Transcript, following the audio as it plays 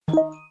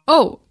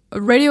Oh,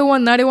 a Radio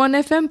 191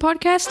 FM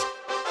podcast?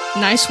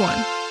 Nice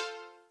one.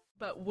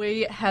 But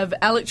we have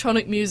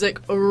electronic music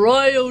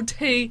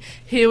royalty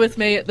here with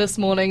me this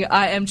morning.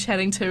 I am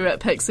chatting to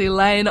Pixie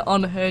Lane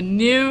on her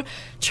new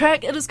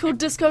track. It is called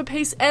Disco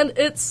Piece and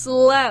it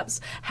slaps.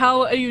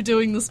 How are you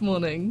doing this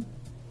morning?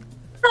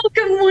 Oh,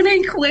 good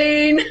morning,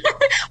 Queen.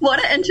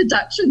 What an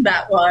introduction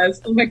that was.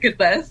 Oh my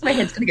goodness, my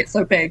head's going to get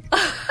so big.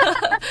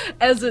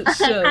 As it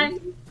should.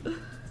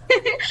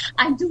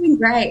 I'm doing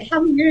great.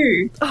 How are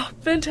you? Oh,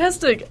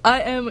 fantastic.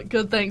 I am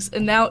good, thanks.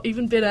 And now,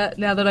 even better,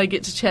 now that I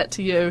get to chat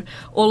to you,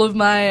 all of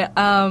my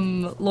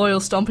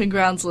loyal Stomping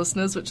Grounds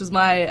listeners, which is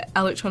my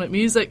electronic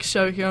music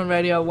show here on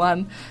Radio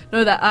 1,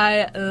 know that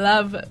I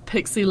love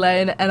Pixie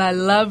Lane and I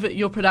love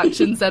your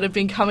productions that have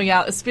been coming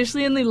out,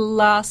 especially in the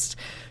last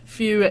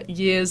few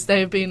years.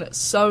 They have been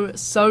so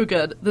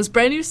good. This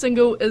brand new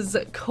single is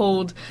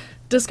called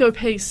Disco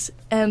Piece,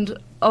 and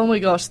oh my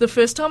gosh, the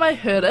first time I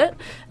heard it,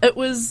 it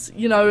was,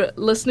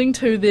 listening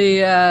to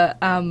the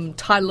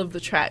title of the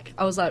track.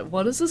 I was like,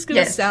 what is this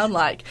going to sound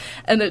like?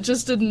 And it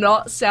just did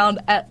not sound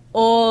at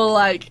all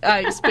like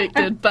I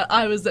expected, but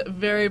I was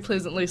very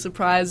pleasantly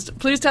surprised.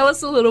 Please tell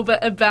us a little bit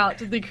about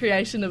the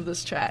creation of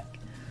this track.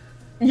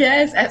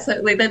 Yes,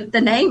 absolutely. The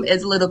name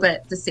is a little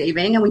bit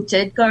deceiving, and we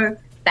did go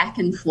back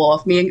and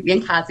forth. Me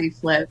and Kazi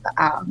Flip,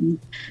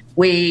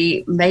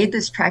 we made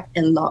this track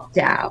in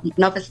lockdown.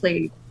 And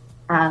obviously,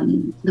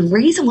 the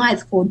reason why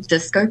it's called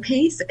Disco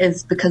Piece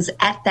is because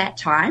at that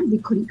time we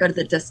couldn't go to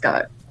the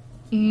disco.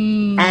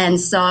 And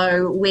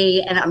so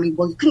you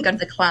couldn't go to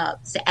the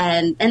clubs.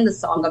 And in the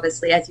song,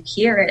 obviously, as you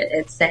hear it,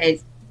 it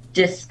says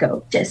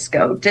disco,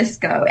 disco,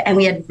 disco. And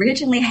we had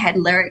originally had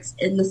lyrics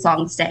in the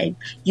song saying,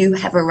 you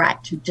have a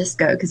right to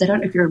disco. Because I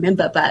don't know if you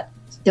remember, but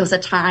there was a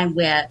time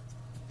where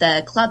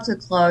the clubs were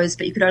closed,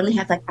 but you could only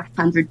have like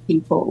 100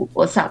 people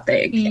or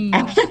something.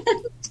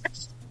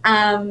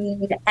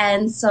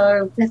 And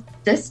so with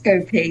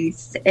Disco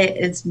Piece, it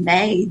is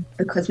made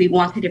because we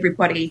wanted to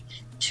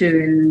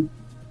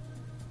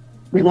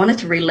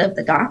relive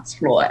the dance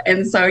floor.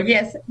 And so,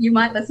 yes, you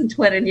might listen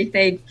to it and you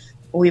think,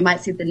 or you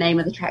might see the name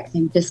of the track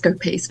named Disco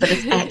Piece, but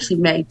it's actually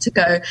made to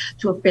go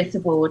to a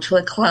festival or to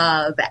a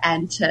club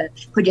and to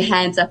put your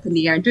hands up in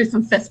the air and do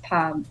some fist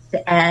pumps.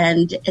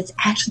 And it's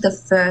actually the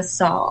first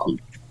song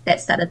that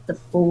started the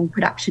full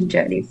production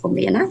journey for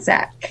me and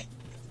Isaac.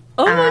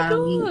 Oh my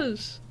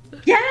gosh.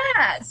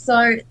 Yeah.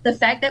 So the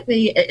fact that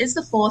it is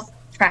the fourth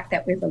track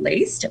that we've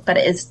released, but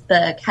it is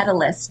the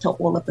catalyst to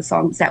all of the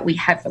songs that we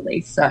have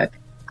released. So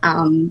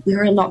we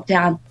were in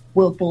lockdown,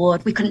 we were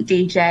bored, we couldn't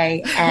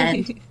DJ,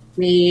 and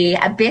we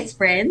are best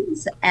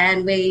friends,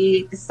 and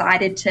we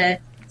decided to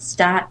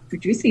start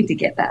producing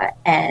together.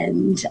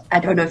 And I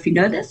don't know if you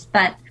know this,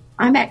 but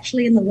I'm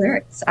actually in the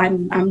lyrics.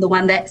 I'm the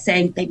one that's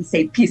saying, they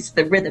say piece of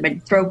the rhythm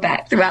and throw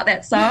back throughout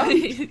that song.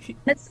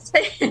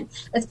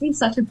 It's been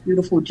such a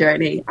beautiful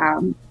journey.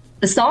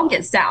 The song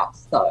itself,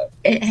 though,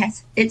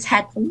 it's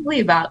had probably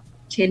about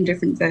 10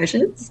 different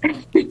versions.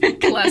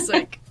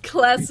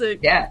 Classic.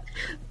 Yeah.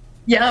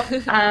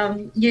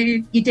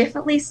 You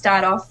definitely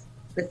start off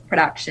with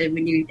production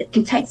it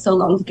can take so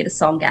long to get a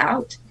song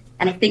out.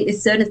 And I think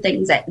there's certain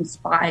things that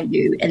inspire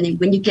you. And then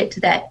when you get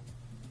to that,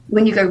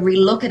 when you go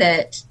relook at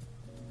it,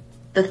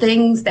 the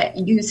things that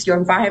your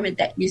environment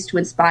that used to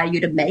inspire you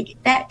to make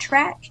that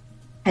track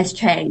has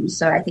changed.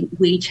 So I think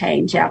we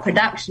changed, our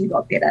production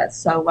got better.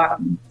 So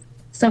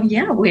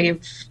yeah,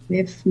 we've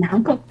now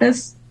got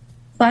this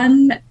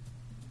fun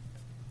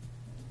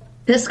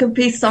Disco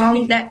Piece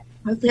song that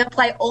hopefully I'll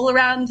play all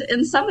around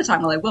in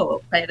summertime.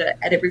 We'll play it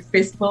at every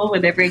festival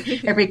and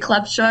every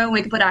club show, and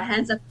we can put our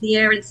hands up in the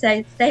air and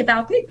say, "Save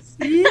our pigs."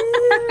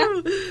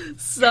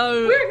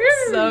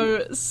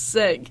 So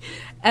sick.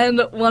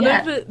 And one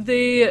of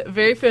the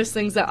very first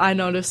things that I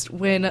noticed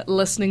when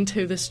listening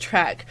to this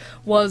track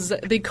was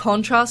the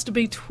contrast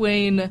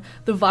between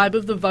the vibe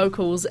of the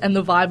vocals and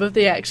the vibe of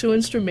the actual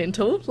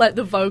instrumental. Like,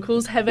 the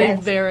vocals have a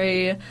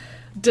very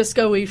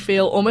disco-y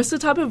feel, almost the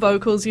type of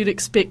vocals you'd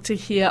expect to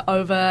hear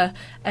over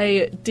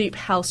a deep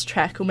house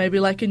track or maybe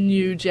like a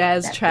new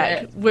jazz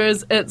track,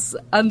 whereas it's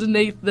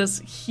underneath this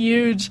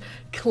huge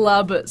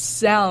club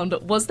sound.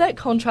 Was that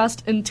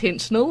contrast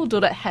intentional, or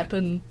did it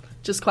happen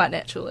just quite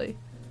naturally?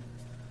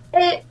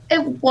 It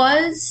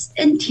was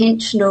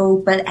intentional,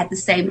 but at the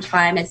same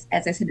time, as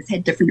I said, it's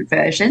had different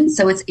versions.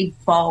 So it's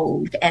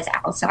evolved as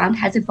our sound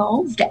has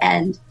evolved.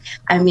 And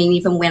I mean,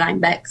 even when I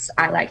mix,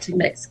 I like to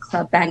mix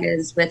club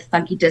bangers with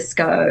funky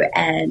disco.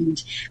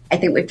 And I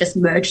think we've just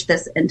merged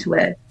this into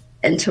a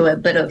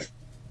bit of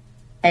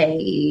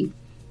a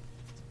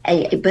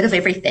bit of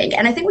everything.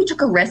 And I think we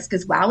took a risk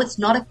as well. It's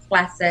not a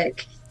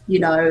classic,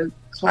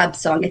 club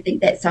song. I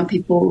think that some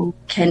people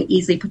can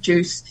easily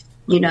produce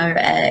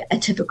a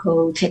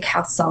typical tech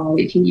house song.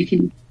 You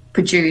can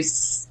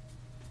produce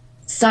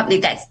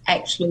something that's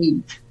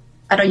actually,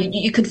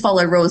 you could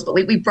follow rules, but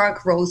we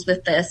broke rules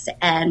with this,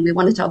 and we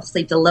wanted to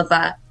obviously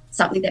deliver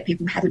something that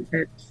people haven't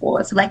heard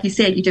before. So like you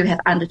said, you do have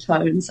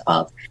undertones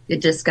of your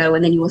disco,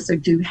 and then you also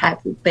do have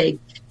your big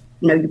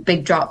your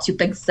big drops, your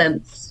big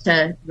synths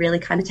to really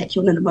kind of take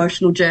you on an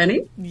emotional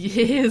journey.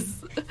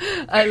 Yes,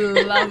 I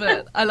love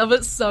it. I love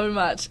it so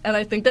much. And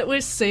I think that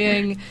we're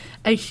seeing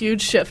a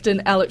huge shift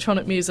in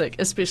electronic music,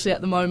 especially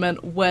at the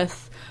moment,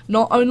 with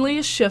not only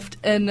a shift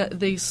in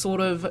the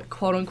sort of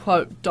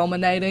quote-unquote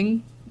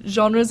dominating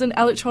genres in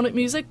electronic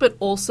music, but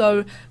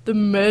also the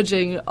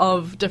merging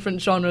of different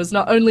genres,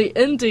 not only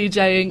in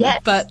DJing,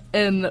 yes, but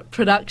in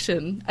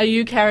production. Are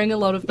you carrying a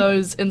lot of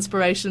those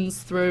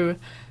inspirations through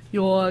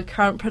your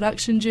current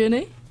production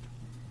journey?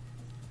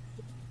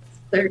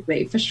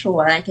 Absolutely, for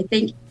sure. Like, I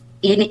think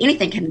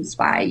anything can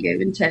inspire you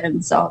in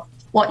terms of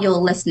what you're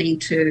listening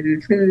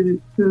to,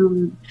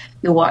 who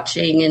you're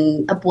watching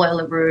in a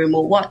boiler room,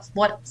 or what's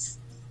what's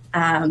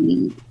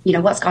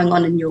going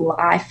on in your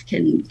life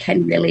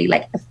can really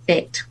like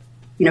affect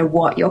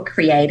what you're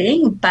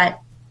creating. But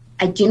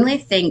I generally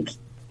think,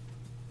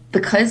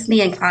 because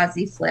me and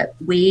Kazi Flip,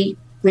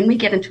 when we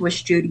get into a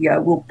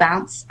studio, we'll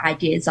bounce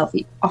ideas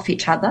off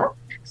each other,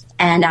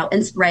 and our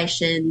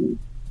inspiration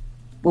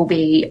will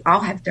be,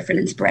 I'll have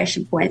different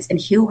inspiration points and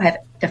he'll have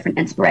different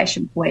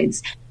inspiration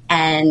points.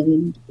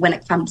 And when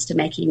it comes to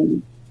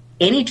making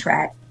any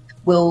track,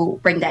 we'll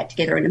bring that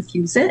together and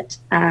infuse it.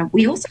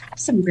 We also have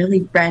some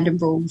really random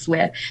rules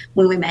where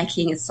when we're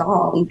making a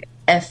song,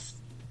 if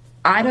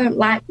I don't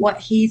like what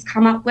he's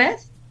come up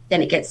with,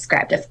 then it gets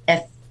scrapped.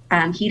 If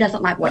he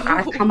doesn't like what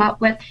I've come up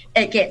with,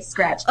 it gets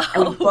scratched.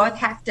 And we both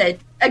have to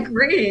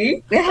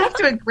agree. We have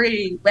to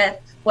agree with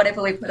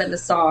whatever we put in the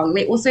song.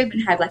 We also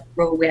even have like a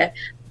rule where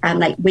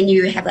like when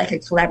you have like a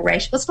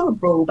collaboration, well, it's not a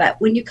rule,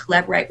 but when you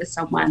collaborate with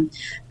someone,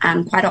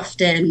 quite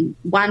often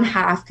one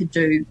half could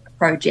do a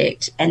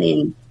project and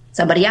then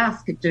somebody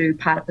else could do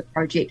part of the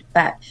project.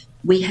 But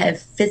we have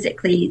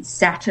physically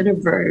sat in a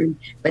room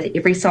with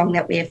every song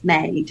that we have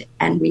made,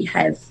 and we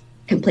have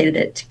completed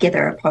it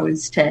together,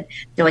 opposed to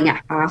doing it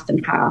half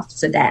and half,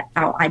 so that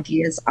our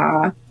ideas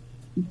are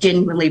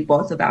genuinely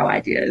both of our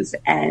ideas,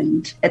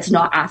 and it's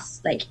not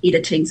us like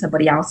editing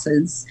somebody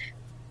else's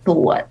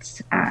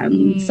thoughts.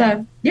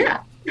 So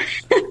yeah.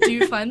 Do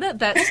you find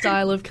that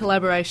style of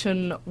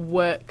collaboration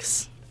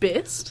works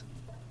best?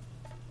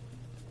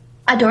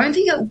 I don't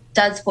think it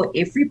does for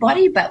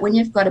everybody, but when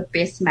you've got a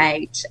best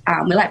mate,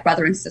 we're like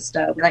brother and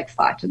sister. We like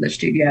fight in the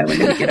studio and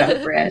then we get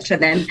over it, and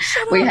then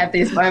we have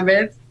these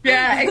moments.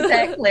 Yeah,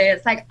 exactly.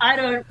 It's like, I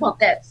don't want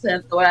that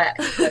synth, or I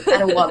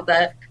don't want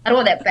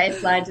that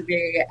bass line to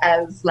be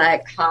as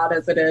like hard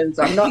as it is.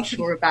 I'm not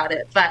sure about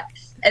it, but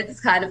it's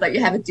kind of like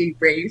you have a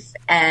debrief,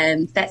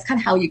 and that's kind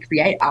of how you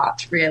create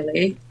art,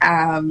 really.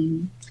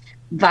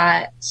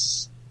 But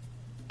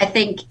I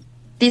think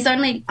there's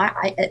only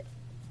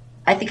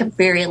I think I'm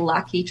very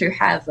lucky to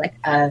have like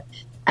a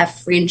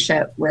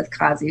friendship with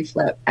Kazi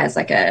Flip as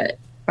like a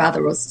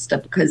brother or sister,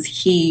 because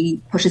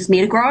he pushes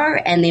me to grow,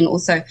 and then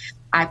also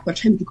I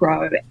push him to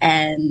grow,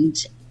 and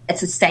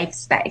it's a safe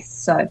space.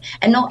 So,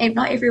 and not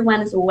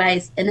everyone is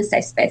always in a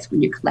safe space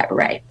when you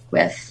collaborate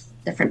with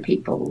different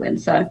people,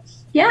 and so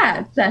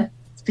yeah,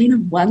 it's been a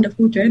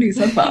wonderful journey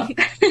so far.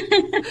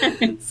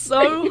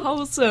 So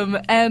wholesome,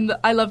 and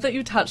I love that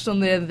you touched on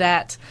there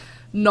that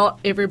not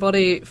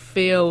everybody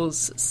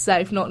feels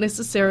safe, not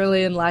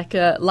necessarily in like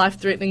a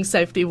life-threatening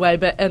safety way,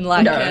 but in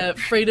like a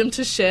freedom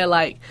to share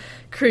like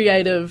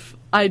creative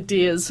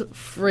ideas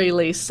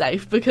freely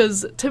safe.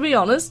 Because to be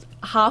honest,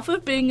 half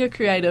of being a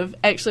creative,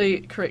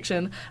 actually,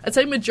 correction, I'd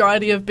say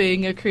majority of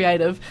being a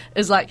creative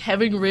is like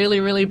having really,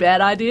 really bad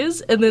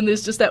ideas, and then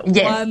there's just that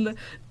one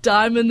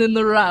diamond in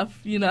the rough,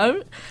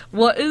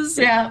 What is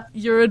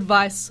your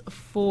advice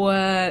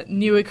for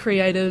newer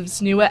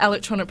creatives, newer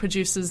electronic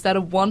producers that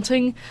are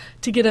wanting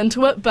to get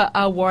into it but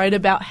are worried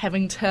about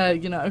having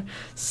to,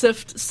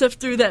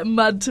 sift through that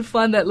mud to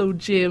find that little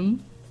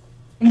gem?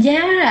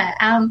 Yeah,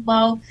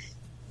 well,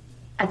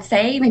 I'd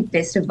say my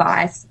best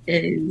advice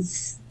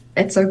is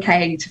it's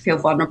okay to feel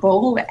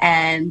vulnerable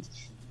and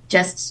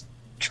just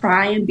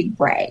try and be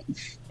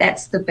brave.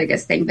 That's the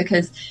biggest thing,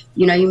 because,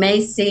 you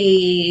may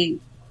see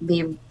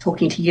me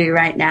talking to you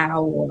right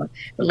now, or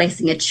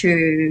releasing a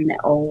tune,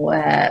 or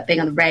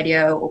being on the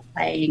radio, or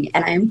playing,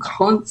 and I am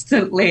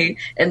constantly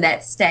in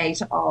that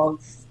state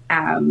of,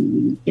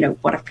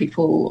 what if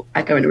people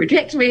are going to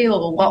reject me,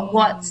 or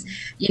what's,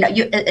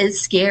 it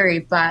is scary,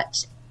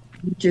 but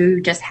you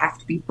do just have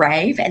to be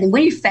brave. And then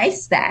when you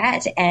face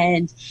that,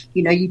 and,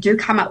 you do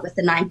come up with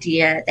an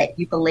idea that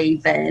you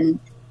believe in,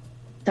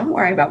 don't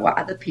worry about what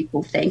other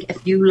people think.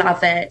 If you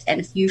love it,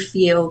 and if you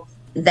feel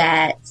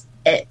that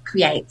it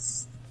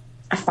creates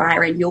a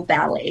fire in your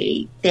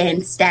belly,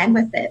 then stand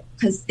with it,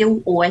 because there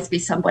will always be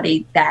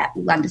somebody that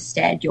will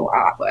understand your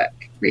artwork,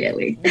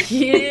 really.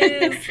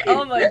 Yes.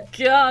 Oh my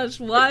gosh,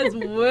 wise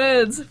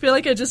words. I feel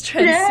like I just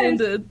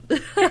transcended.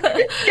 Yes.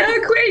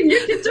 Go Queen,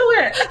 you can do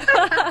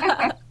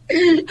it.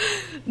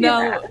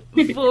 Now,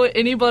 for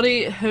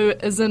anybody who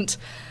isn't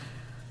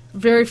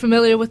very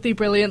familiar with the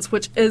brilliance,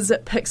 which is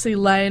Pixie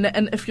Lane.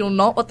 And if you're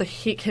not, what the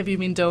heck have you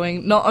been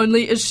doing? Not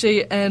only is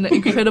she an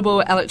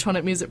incredible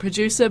electronic music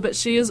producer, but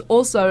she is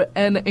also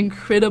an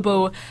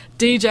incredible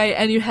DJ,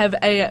 and you have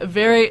a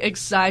very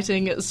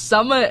exciting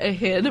summer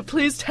ahead.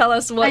 Please tell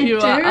us what you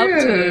are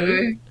up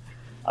to.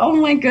 Oh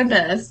my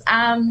goodness.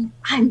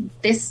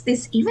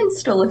 There's even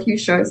still a few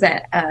shows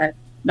that are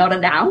not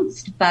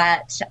announced,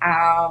 but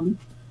I'm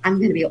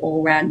going to be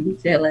all around New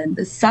Zealand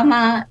this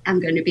summer.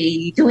 I'm going to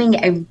be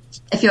doing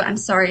I'm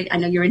sorry, I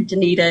know you're in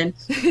Dunedin,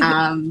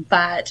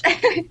 but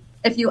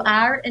if you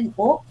are in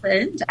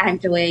Auckland, I'm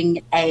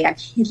headlining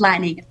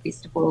a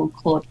festival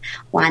called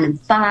Wine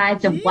and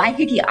Vibes on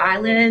Waiheke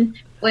Island,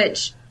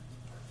 which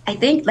I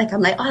think, I'm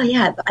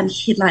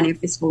headlining a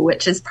festival,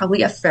 which is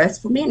probably a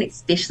first for me, and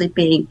especially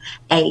being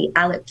a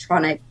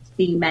electronic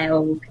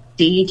female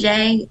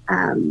DJ.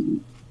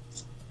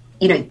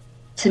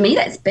 To me,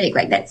 that's big.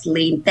 That's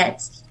leading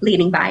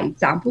by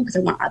example, because I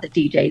want other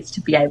DJs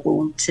to be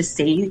able to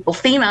see, or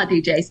female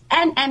DJs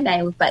and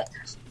male. But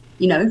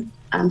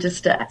I'm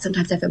just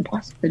sometimes I have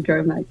imposter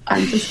syndrome.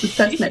 I'm just this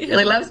person that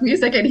really loves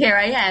music, and here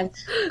I am.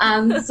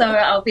 So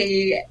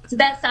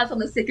that starts on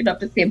the 2nd of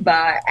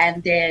December,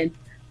 and then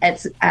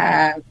it's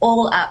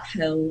all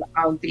uphill.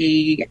 I'll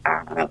be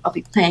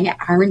playing at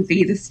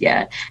R&V this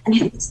year,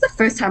 and it's the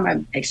first time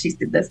I've actually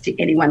said this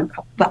to anyone.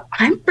 But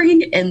I'm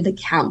bringing in the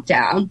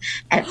countdown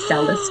at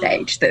Cellar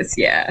Stage this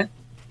year.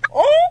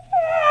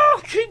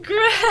 Oh,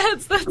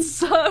 congrats! That's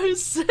so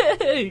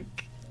sick.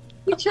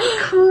 Which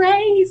is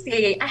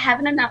crazy. I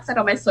haven't announced that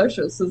on my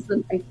socials, so it's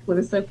an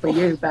exclusive for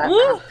you. But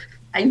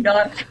I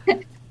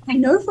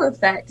know for a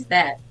fact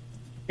that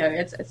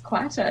it's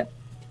quite a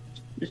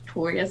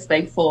notorious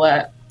thing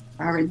for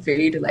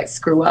R&V to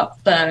screw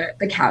up the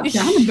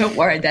countdown. I'm not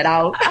worried that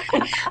I'll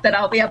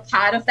be a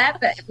part of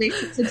that, but at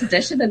least it's a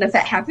tradition, and if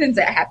it happens,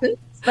 it happens.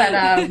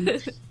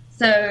 But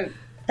so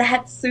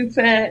that's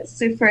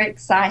super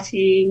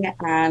exciting.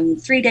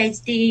 3 days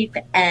deep,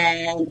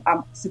 and I'm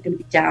also going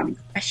to be down in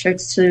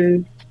Christchurch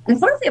soon, and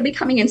hopefully I'll be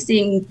coming and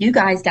seeing you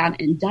guys down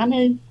in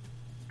Dunedin.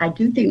 I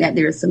do think that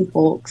there are some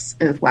talks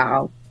as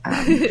well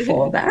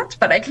for that,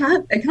 but I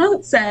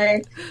can't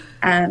say.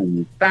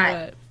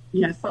 But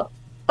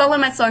follow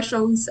my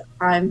socials.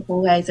 I'm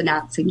always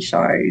announcing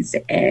shows,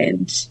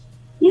 and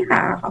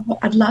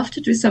I'd love to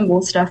do some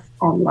more stuff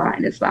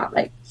online as well,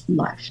 like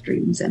live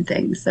streams and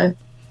things. So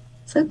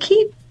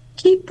keep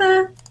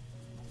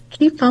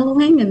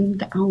following,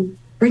 and I'll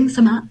bring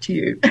some art to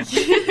you.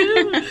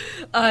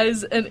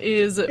 Eyes and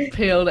ears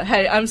peeled.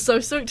 Hey, I'm so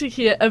stoked to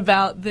hear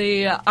about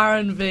the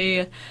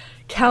R&V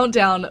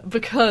countdown,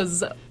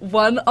 because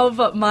one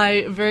of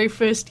my very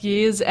first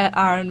years at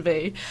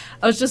R&V,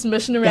 I was just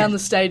mishing around the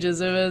stages.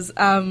 It was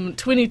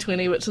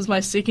 2020, which was my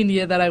second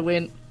year that I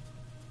went,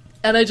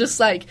 and I just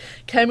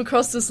came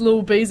across this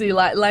little beezy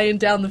laying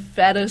down the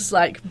fattest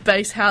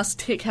bass house,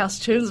 tech house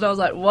tunes, and I was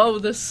like, whoa,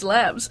 this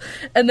slaps.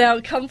 And now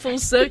come full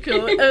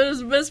circle, it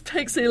was Miss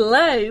Pixie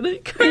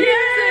Lane. Crazy.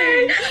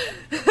 Yay!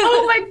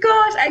 Oh my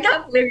gosh, I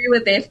can't believe you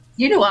were there.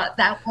 You know what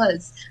that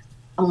was?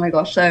 Oh my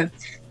gosh. So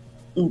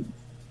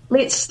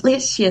Let's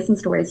share some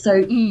stories.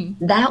 So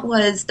that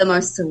was the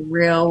most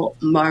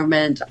surreal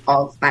moment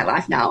of my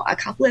life. Now, a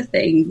couple of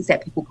things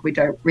that people probably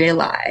don't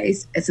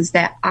realize is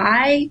that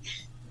I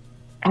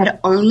had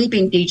only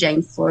been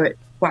DJing for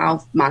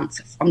 12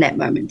 months from that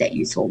moment that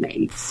you saw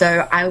me.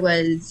 So I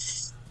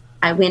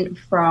went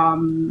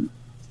from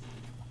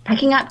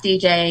picking up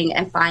DJing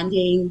and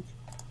finding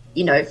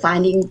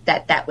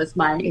that was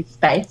my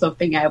space of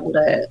being able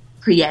to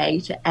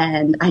create,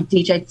 and I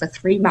DJ'd for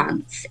 3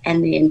 months,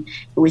 and then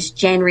it was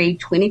January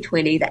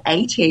 2020, the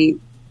 18th,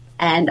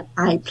 and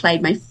I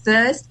played my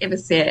first ever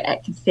set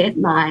at Cassette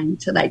 9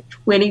 to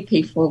 20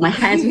 people. My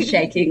hands were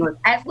shaking, it was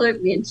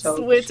absolutely mental.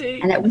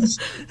 Sweating. And it was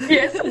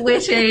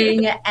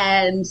sweating,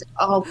 and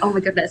oh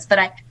my goodness.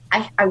 But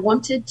I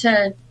wanted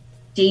to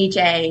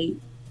DJ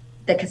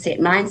the Cassette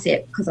 9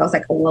 set, because I was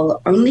like,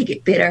 well, it'll only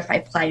get better if I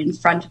play in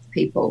front of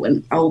people,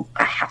 and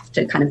I have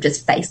to kind of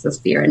just face this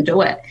fear and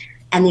do it.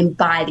 And then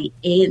by the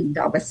end,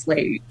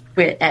 obviously,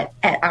 we're at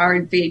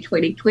R&B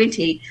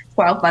 2020,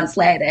 12 months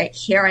later,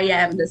 here I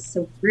am, this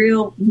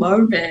surreal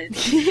moment,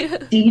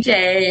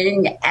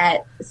 DJing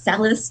at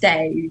Cellar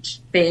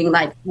Stage, being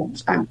like, well,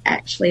 I'm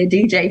actually a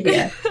DJ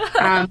here.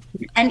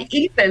 And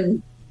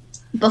even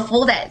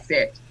before that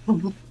set,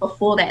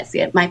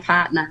 my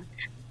partner,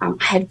 I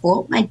had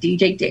brought my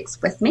DJ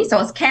decks with me. So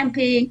I was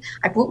camping.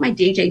 I brought my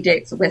DJ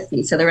decks with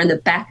me. So they're in the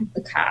back of the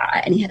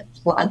car, and he had a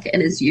plug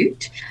in his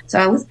ute. So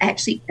I was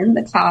actually in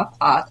the car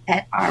park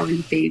at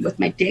R&B with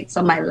my decks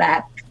on my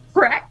lap,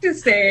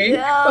 practicing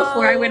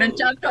before I went and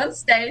jumped on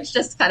stage,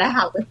 just kind of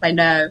help with my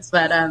nerves.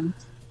 But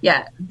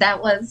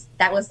that was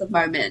the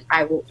moment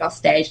I walked off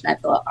stage, and I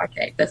thought,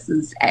 okay, this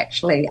is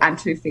actually, I'm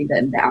 2 feet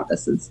in now.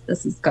 This is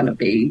going to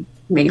be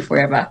me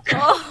forever.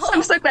 Oh.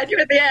 I'm so glad you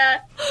were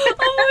there.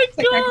 Oh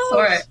my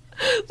gosh.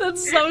 That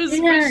That's so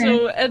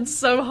special and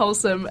so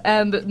wholesome.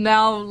 And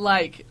now,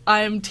 like,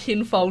 I am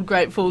tenfold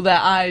grateful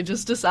that I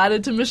just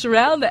decided to mish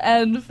around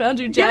and found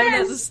you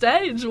jamming at the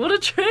stage. What a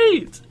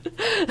treat.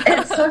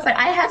 It's so fun.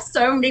 I have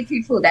so many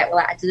people that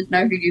I didn't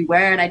know who you were,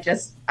 and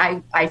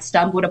I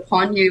stumbled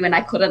upon you and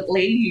I couldn't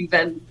leave.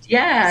 And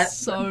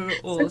so awesome.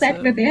 So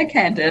glad we're there,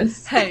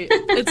 Candice. Hey,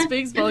 it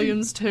speaks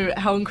volumes to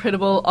how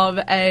incredible of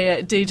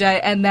a DJ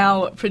and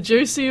now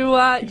producer you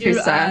are. You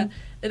are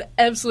an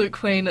absolute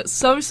queen.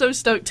 So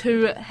stoked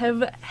to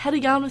have had a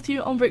yarn with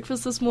you on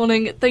breakfast this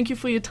morning. Thank you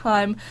for your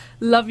time.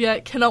 Love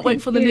you. Cannot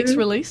wait for the next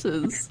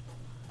releases.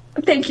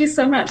 Thank you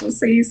so much. We'll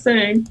see you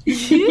soon.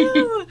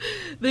 Yeah.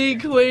 The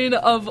queen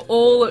of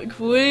all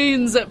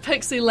queens,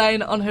 Pixie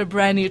Lane, on her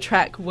brand new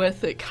track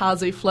with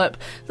Kazi Flip.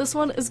 This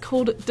one is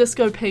called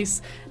Disco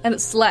Piece, and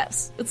it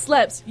slaps. It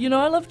slaps. You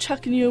know, I love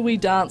chucking you a wee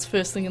dance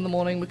first thing in the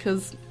morning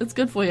because it's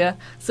good for you.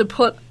 So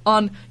put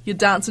on your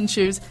dancing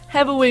shoes,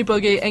 have a wee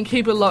boogie, and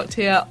keep it locked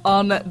here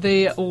on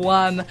the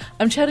one.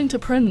 I'm chatting to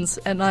Prinz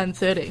at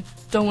 9:30.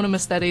 Don't want to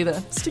miss that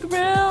either. Stick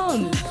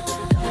around.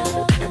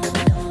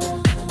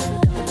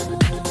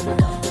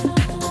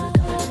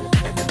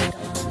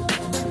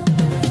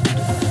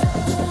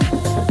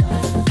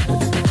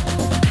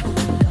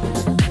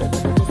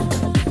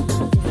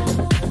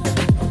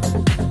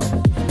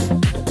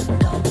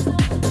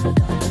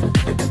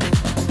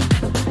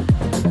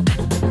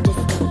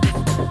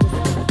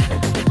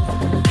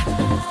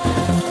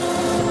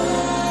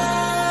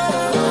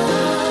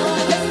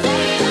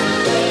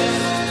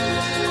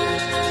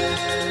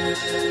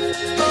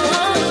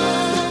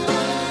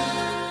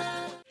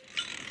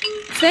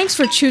 Thanks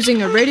for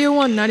choosing a Radio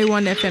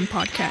 191 FM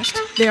podcast.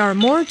 There are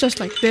more just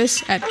like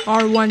this at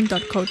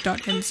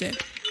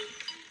r1.co.nz.